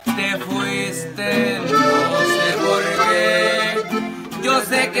te fuiste, no sé por qué. Yo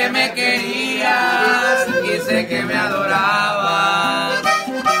sé que me querías y sé que me adorabas.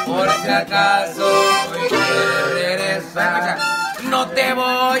 Por si acaso hoy quieres regresar, no te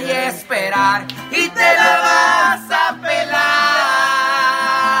voy a esperar y te la vas a pelar.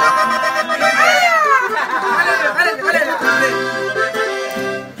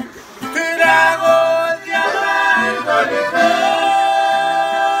 Tragos de amargo licor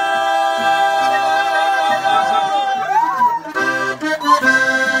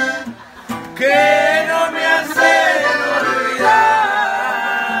que no me hacen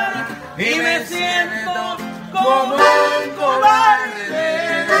olvidar y me siento como un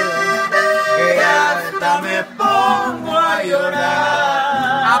cobarde que hasta me pongo a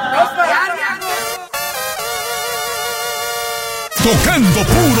llorar. ¡A prosperar! Tocando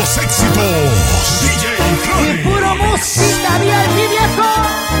puros éxitos, DJ Tronix. Y puro música bien, mi viejo.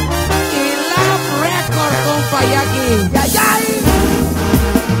 Y Love Record, compa, y aquí. ¡Yayay!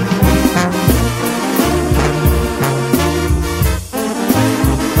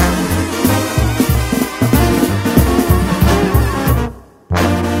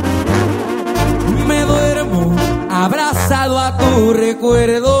 Me duermo abrazado a tu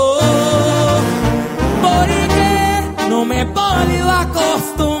recuerdo, porque no me he podido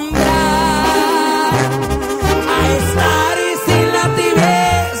acostumbrar a estar sin la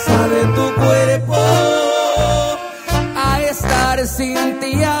tibieza de tu cuerpo, a estar sin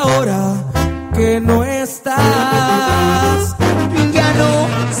ti ahora que no estás. Ya no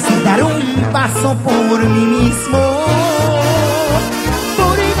sé dar un paso por mí mismo,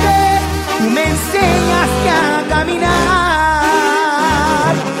 porque tú me enseñaste a caminar,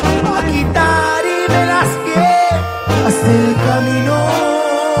 a quitarme las piedras del camino,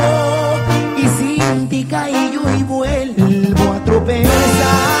 y sin ti caigo y vuelvo a tropezar.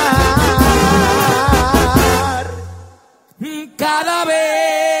 Cada vez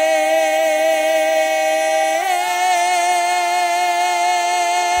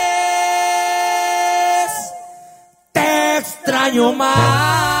te extraño más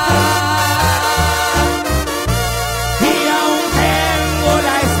y aún tengo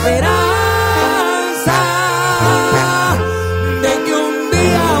la esperanza de que un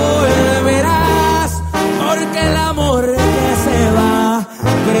día volverás, porque el amor que se va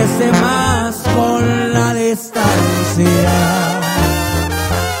crece más con la distancia.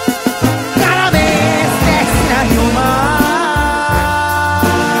 Cada vez te extraño más,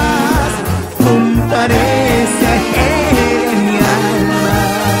 juntaré ese en mi alma.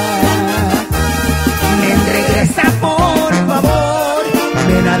 Ven, regresa por favor,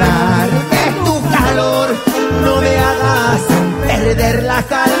 ven a darme tu calor, no me hagas perder la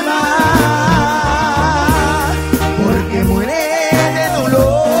calma, porque muere de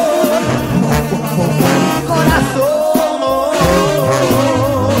dolor mi corazón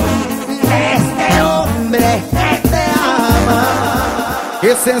de este hombre que te ama.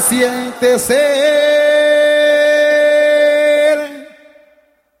 ¿Qué se siente ser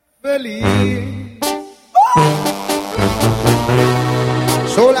feliz?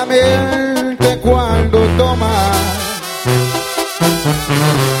 Solamente cuando tomas,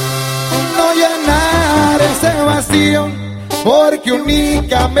 no llenar ese vacío, porque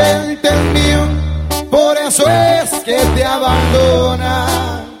únicamente es mío, por eso es que te abandona.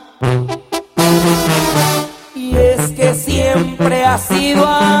 Y es que siempre ha sido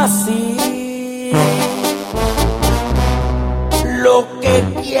así. Lo que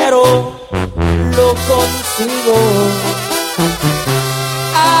quiero, lo consigo.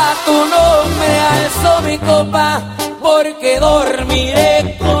 A tu nombre alzo mi copa, porque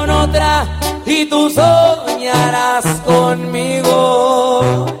dormiré con otra y tú soñarás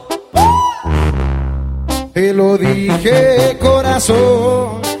conmigo. Te lo dije,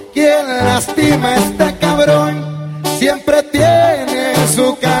 corazón, quien lastima a este cabrón siempre tiene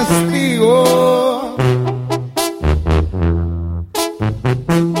su castigo.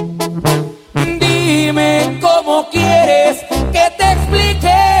 Dime cómo quieres que te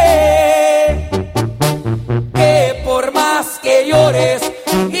explique que por más que llores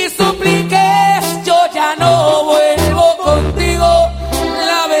y supliques, yo ya no vuelvo contigo.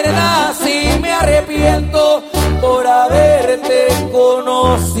 La verdad sí me arrepiento por haberte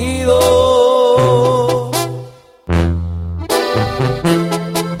conocido.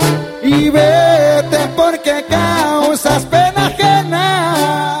 Y ver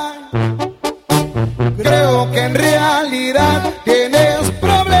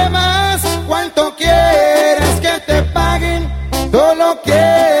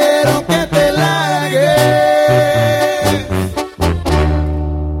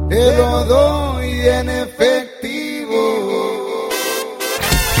te lo doy en efectivo.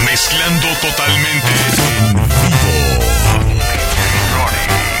 Mezclando totalmente en vivo.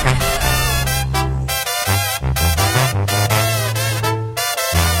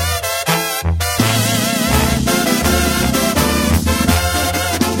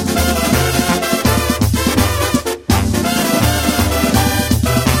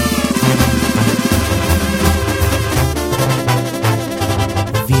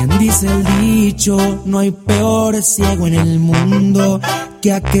 Dice el dicho, no hay peor ciego en el mundo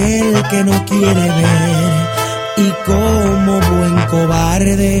que aquel que no quiere ver. Y como buen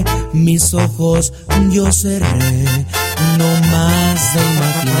cobarde, mis ojos yo cerré. No más de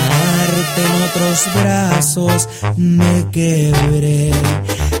imaginarte en otros brazos me quebré.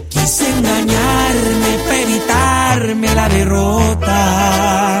 Quise engañarme para evitarme la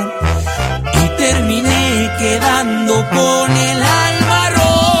derrota y terminé quedando con el alma rota.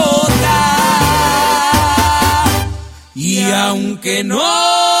 Y aunque no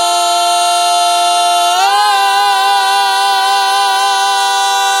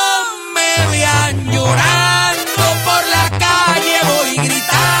me vean llorando por la calle, voy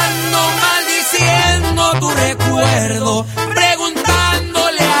gritando, maldiciendo tu recuerdo,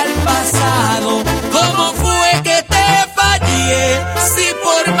 preguntándole al pasado cómo fue que te fallé. Si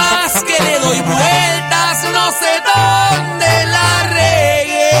por más que le doy vueltas, no sé dónde la regué.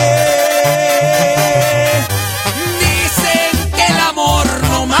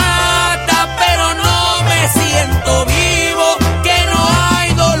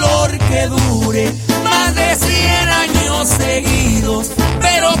 Más de 100 años seguidos,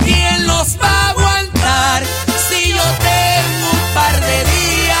 pero ¿quién los va a aguantar? Si yo tengo un par de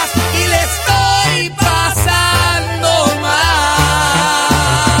días y le estoy pasando mal,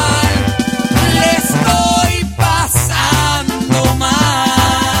 le estoy pasando mal.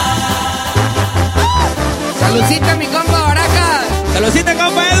 Saludcita mi compa Baraja. Saludcita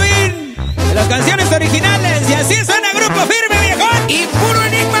compa Edwin, de las canciones originales, y así suena Grupo Firme, viejón. Y puro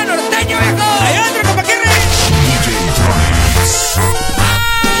enigma norteño, viejón. Hay otro compa Kirri. DJ Tronix.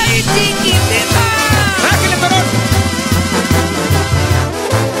 Ay, chiquitita. Ángel Torón.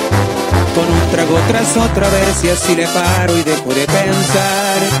 Con un trago tras otro, a ver si así le paro y dejo de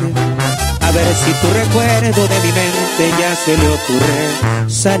pensar. A ver si tu recuerdo de mi mente ya se le ocurre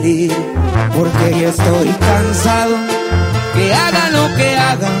salir. Porque ya estoy cansado, Que haga lo que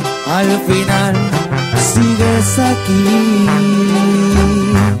haga, al final sigues aquí.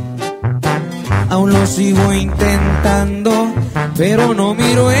 Aún lo sigo intentando, pero no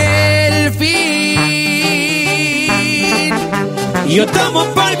miro el fin. Yo tomo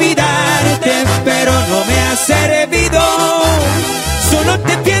para olvidarte, pero no me ha servido. Solo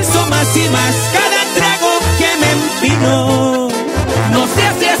te pienso más y más cada trago que me empino. no sé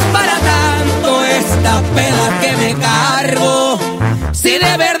si es para tanto esta peda que me cargo. Si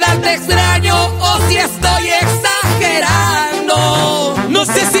de verdad te extraño o si estoy exagerando. No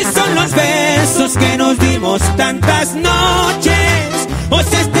sé si son los besos que nos dimos tantas noches, o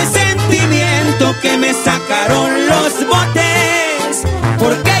si este sentimiento que me sacaron los botes.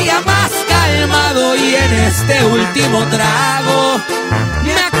 Porque ya más calmado y en este último trago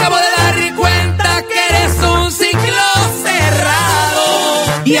me acabo de dar cuenta que eres un ciclo cerrado.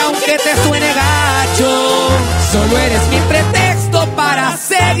 Y aunque te suene gacho, solo eres mi pretexto para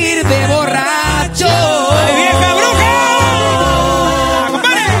seguir de borracho. ¡Ay, vieja bruja!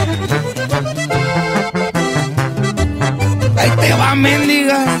 ¡Compadre! Ahí te va,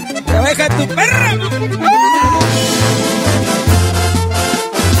 mendiga. ¡Te deja tu perra!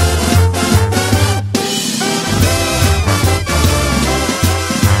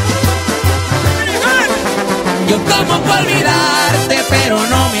 Yo tomo por olvidarte, pero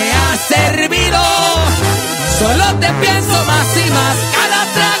no me ha servido. Solo te pienso más y más cada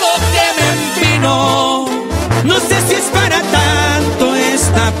trago que me empino. No sé si es para tanto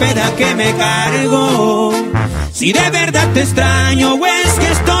esta peda que me cargo. Si de verdad te extraño o es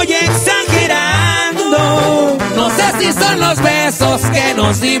que estoy exagerando. No sé si son los besos que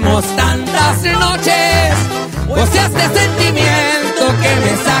nos dimos tantas noches, o si este sentimiento que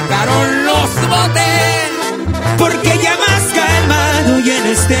me sacaron los botes. Porque ya más calmado y en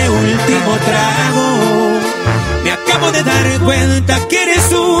este último trago me acabo de dar cuenta que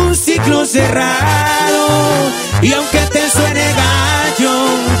eres un ciclo cerrado. Y aunque